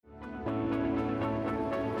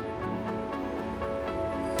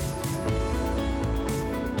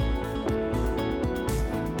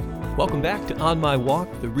Welcome back to On My Walk,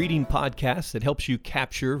 the reading podcast that helps you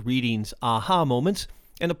capture reading's aha moments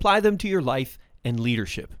and apply them to your life and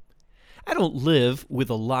leadership. I don't live with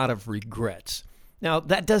a lot of regrets. Now,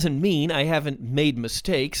 that doesn't mean I haven't made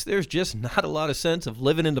mistakes. There's just not a lot of sense of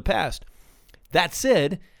living in the past. That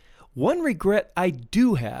said, one regret I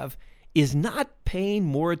do have is not paying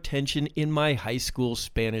more attention in my high school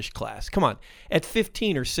Spanish class. Come on, at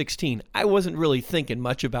 15 or 16, I wasn't really thinking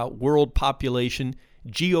much about world population,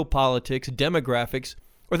 geopolitics, demographics,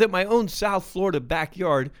 or that my own South Florida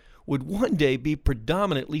backyard would one day be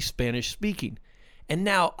predominantly Spanish speaking. And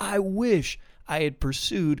now I wish I had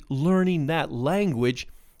pursued learning that language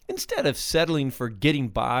instead of settling for getting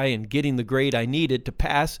by and getting the grade I needed to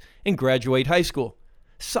pass and graduate high school.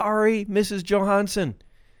 Sorry, Mrs. Johansson.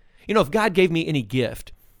 You know, if God gave me any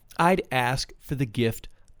gift, I'd ask for the gift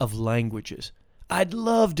of languages. I'd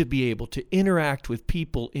love to be able to interact with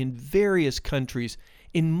people in various countries,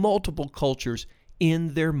 in multiple cultures,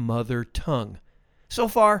 in their mother tongue. So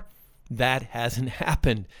far, that hasn't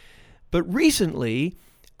happened. But recently,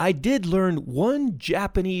 I did learn one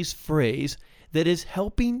Japanese phrase that is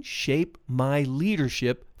helping shape my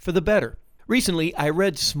leadership for the better. Recently, I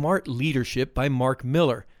read Smart Leadership by Mark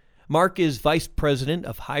Miller. Mark is Vice President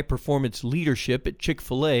of High Performance Leadership at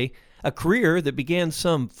Chick-fil-A, a career that began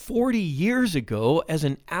some 40 years ago as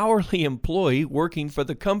an hourly employee working for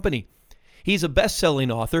the company. He's a best-selling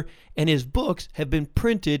author, and his books have been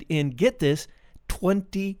printed in, get this,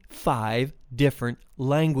 25 different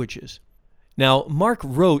languages. Now, Mark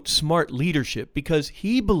wrote Smart Leadership because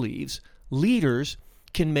he believes leaders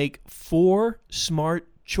can make 4 smart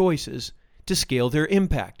choices to scale their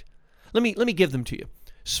impact. Let me give them to you.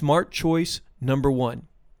 Smart choice number 1,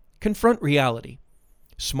 confront reality.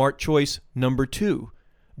 Smart choice number 2,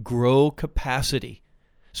 grow capacity.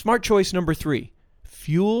 Smart choice number 3,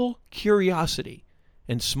 fuel curiosity.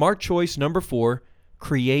 And smart choice number 4,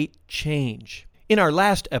 create change. In our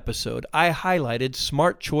last episode, I highlighted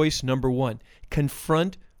smart choice number 1,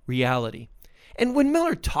 confront reality. And when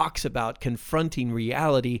Miller talks about confronting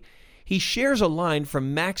reality, he shares a line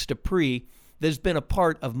from Max De Pree that has been a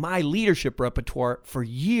part of my leadership repertoire for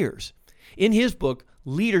years. In his book,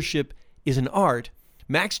 Leadership is an Art,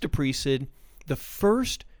 Max De Pree said, the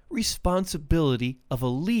first responsibility of a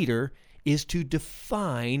leader is to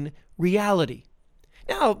define reality.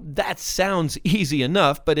 Now, that sounds easy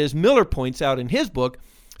enough, but as Miller points out in his book,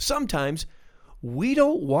 sometimes we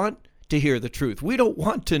don't want to hear the truth. We don't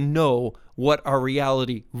want to know what our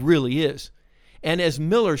reality really is. And as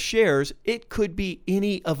Miller shares, it could be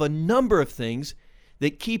any of a number of things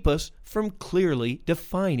that keep us from clearly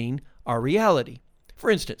defining our reality. For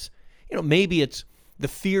instance, maybe it's the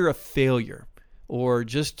fear of failure, or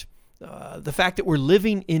just the fact that we're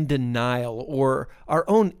living in denial, or our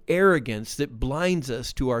own arrogance that blinds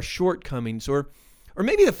us to our shortcomings, or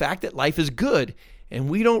maybe the fact that life is good and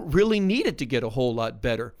we don't really need it to get a whole lot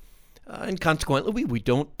better. And consequently, we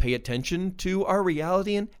don't pay attention to our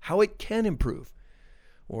reality and how it can improve.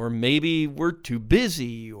 Or maybe we're too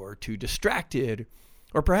busy or too distracted,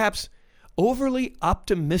 or perhaps overly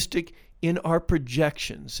optimistic in our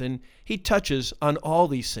projections. And he touches on all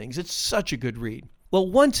these things. It's such a good read.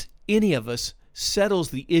 Well, once any of us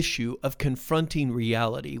settles the issue of confronting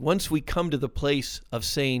reality, once we come to the place of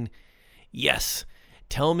saying, yes,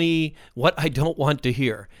 tell me what I don't want to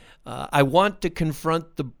hear. I want to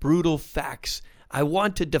confront the brutal facts. I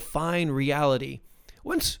want to define reality.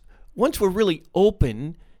 Once we're really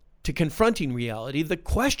open to confronting reality, the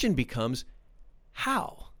question becomes,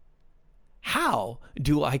 how? How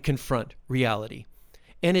do I confront reality?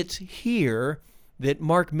 And it's here that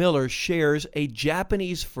Mark Miller shares a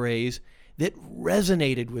Japanese phrase that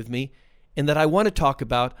resonated with me and that I want to talk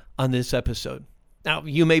about on this episode. Now,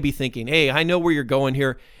 you may be thinking, hey, I know where you're going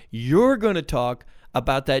here. You're going to talk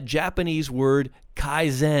about that Japanese word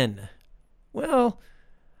kaizen. Well,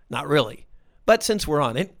 not really. But since we're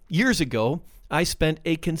on it, years ago, I spent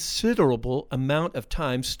a considerable amount of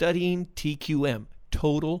time studying TQM,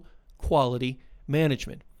 Total Quality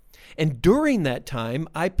Management. And during that time,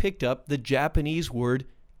 I picked up the Japanese word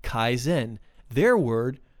kaizen, their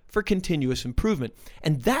word for continuous improvement.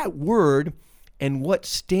 And that word and what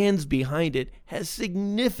stands behind it has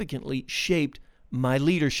significantly shaped my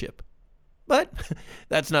leadership. But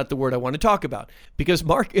that's not the word I want to talk about, because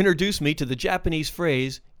Mark introduced me to the Japanese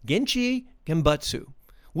phrase Genchi Genbutsu,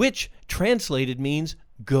 which translated means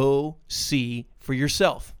go see for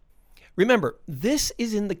yourself. Remember, this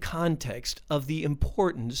is in the context of the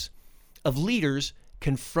importance of leaders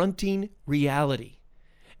confronting reality.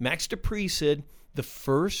 Max De Pree said the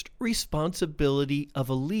first responsibility of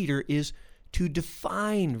a leader is to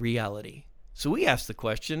define reality. So we ask the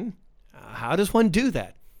question, How does one do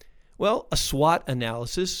that? Well, a SWOT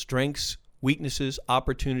analysis, strengths, weaknesses,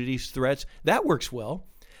 opportunities, threats, that works well.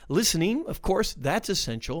 Listening, of course, that's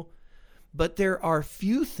essential. But there are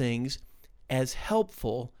few things as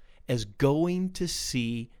helpful as going to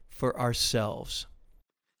see for ourselves.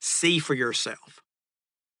 See for yourself.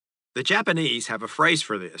 The Japanese have a phrase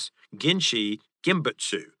for this, Genshi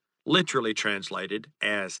Genbutsu, literally translated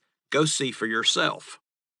as go see for yourself.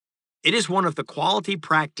 It is one of the quality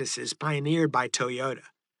practices pioneered by Toyota.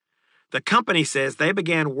 The company says they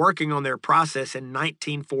began working on their process in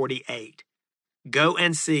 1948. Go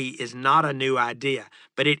and see is not a new idea,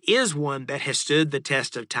 but it is one that has stood the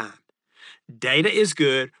test of time. Data is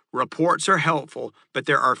good, reports are helpful, but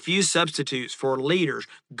there are few substitutes for leaders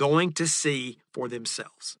going to see for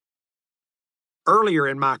themselves. Earlier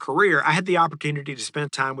in my career, I had the opportunity to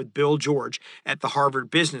spend time with Bill George at the Harvard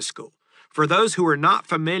Business School. For those who are not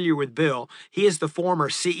familiar with Bill, he is the former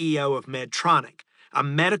CEO of Medtronic, a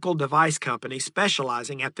medical device company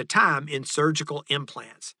specializing at the time in surgical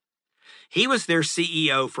implants. He was their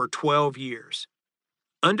CEO for 12 years.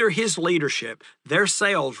 Under his leadership, their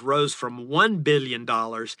sales rose from $1 billion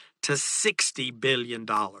to $60 billion,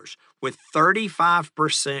 with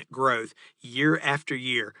 35% growth year after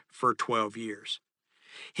year for 12 years.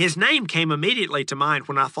 His name came immediately to mind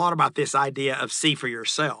when I thought about this idea of see for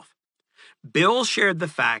yourself. Bill shared the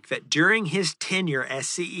fact that during his tenure as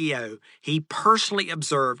CEO, he personally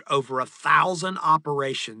observed over 1,000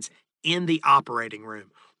 operations in the operating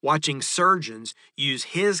room, watching surgeons use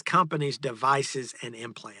his company's devices and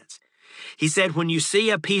implants. He said, when you see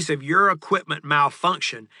a piece of your equipment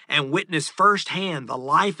malfunction and witness firsthand the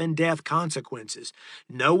life and death consequences,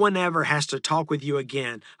 no one ever has to talk with you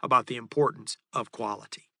again about the importance of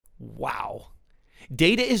quality. Wow.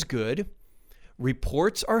 Data is good.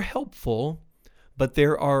 Reports are helpful, but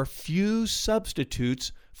there are few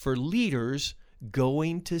substitutes for leaders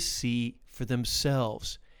going to see for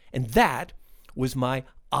themselves. And that was my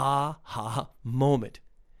aha moment.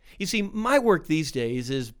 You see, my work these days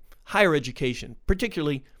is higher education,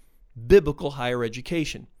 particularly biblical higher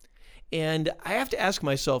education. And I have to ask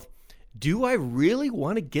myself, do I really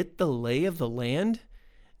want to get the lay of the land?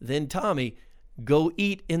 Then, Tommy, go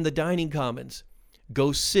eat in the dining commons.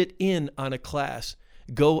 Go sit in on a class.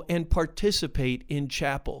 Go and participate in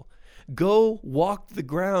chapel. Go walk the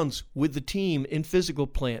grounds with the team in physical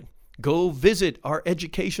plant. Go visit our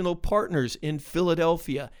educational partners in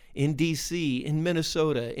Philadelphia, in D.C., in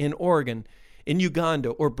Minnesota, in Oregon, in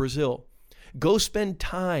Uganda or Brazil. Go spend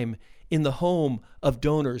time in the home of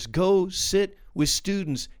donors. Go sit with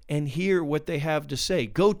students and hear what they have to say.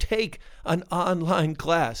 Go take an online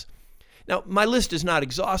class. Now, my list is not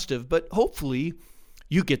exhaustive, but hopefully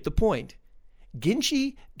you get the point.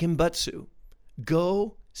 Genshi Genbutsu.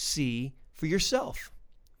 Go see for yourself.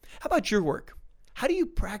 How about your work? How do you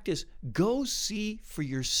practice go see for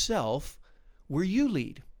yourself where you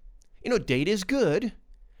lead? Data is good.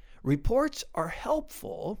 Reports are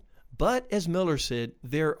helpful. But as Miller said,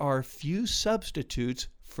 there are few substitutes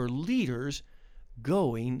for leaders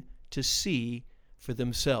going to see for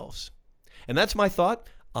themselves. And that's my thought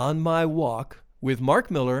on my walk with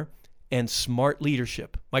Mark Miller and smart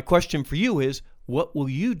leadership. My question for you is, what will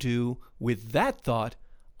you do with that thought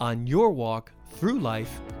on your walk through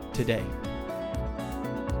life today?